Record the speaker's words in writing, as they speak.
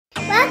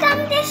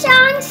Practice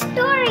on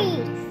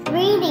stories.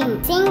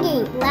 Reading,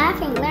 singing,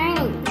 laughing,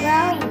 learning,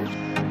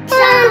 growing.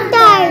 Song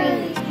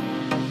Diaries.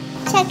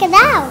 Check it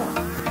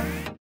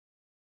out.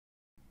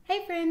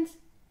 Hey friends,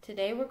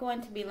 today we're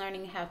going to be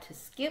learning how to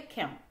skip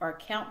count or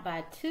count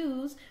by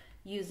twos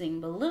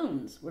using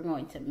balloons. We're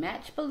going to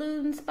match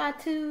balloons by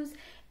twos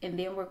and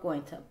then we're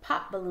going to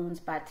pop balloons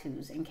by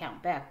twos and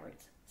count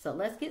backwards. So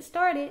let's get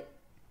started.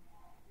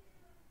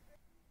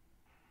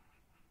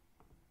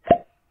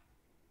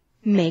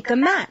 Make a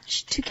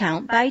match to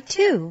count by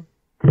two.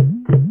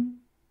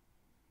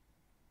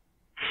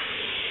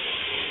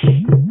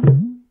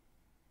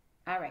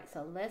 Alright,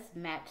 so let's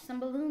match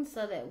some balloons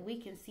so that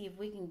we can see if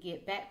we can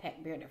get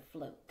Backpack Bear to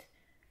float.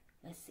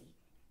 Let's see.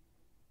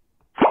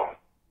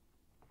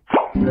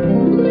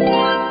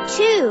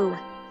 2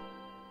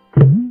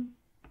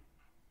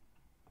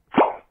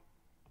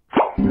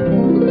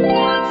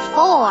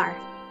 4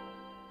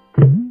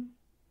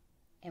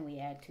 And we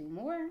add two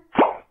more.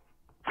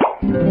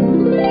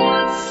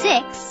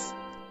 6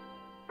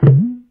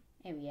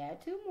 And we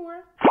add two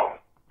more.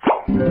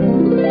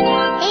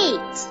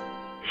 8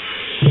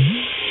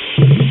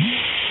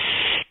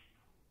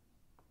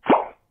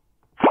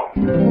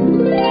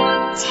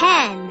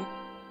 10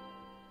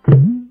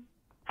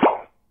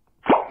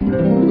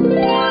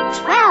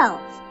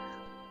 12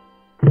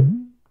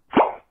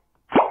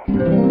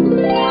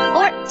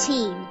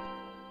 14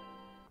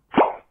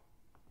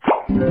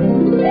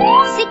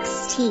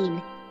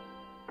 16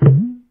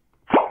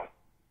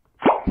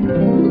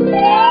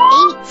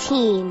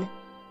 18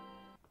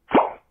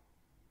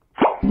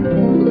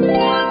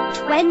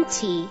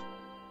 20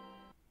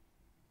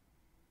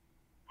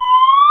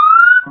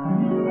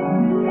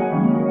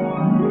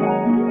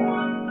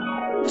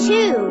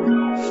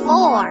 2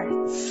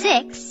 4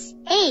 6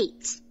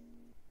 8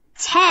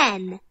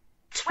 10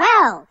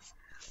 12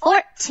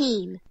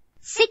 14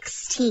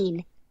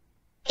 16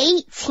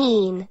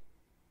 18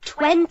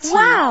 20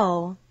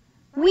 Wow!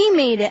 We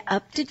made it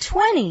up to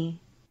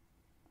 20.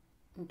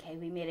 Okay,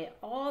 we made it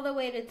all the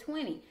way to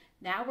 20.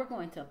 Now we're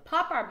going to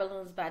pop our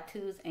balloons by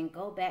twos and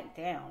go back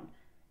down.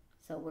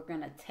 So we're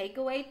going to take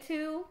away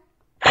 2.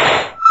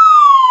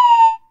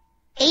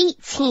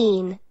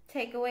 18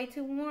 Take away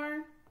 2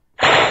 more.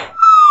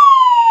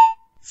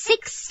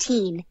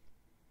 16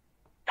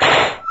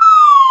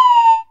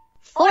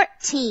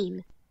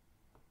 14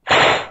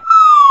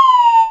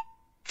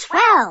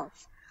 12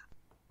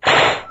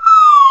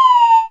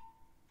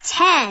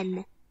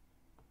 10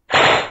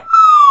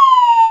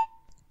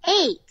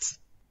 8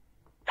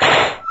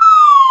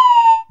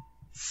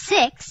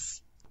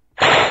 6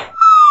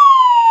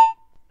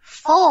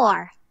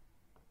 4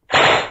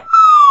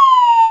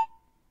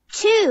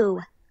 2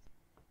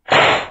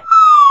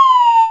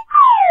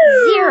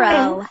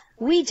 0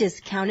 We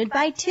just counted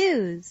by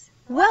twos.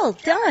 Well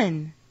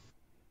done!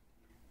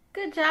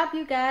 Good job,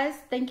 you guys.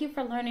 Thank you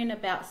for learning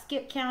about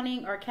skip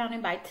counting or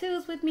counting by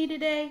twos with me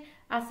today.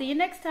 I'll see you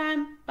next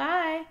time.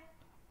 Bye.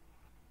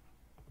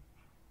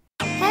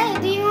 Hey,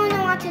 do you want to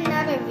watch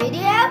another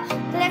video?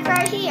 Click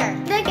right here.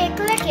 Click it,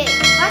 click it.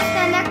 Watch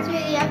the next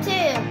video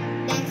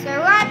too. Thanks for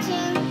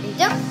watching. And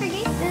don't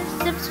forget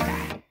to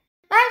subscribe.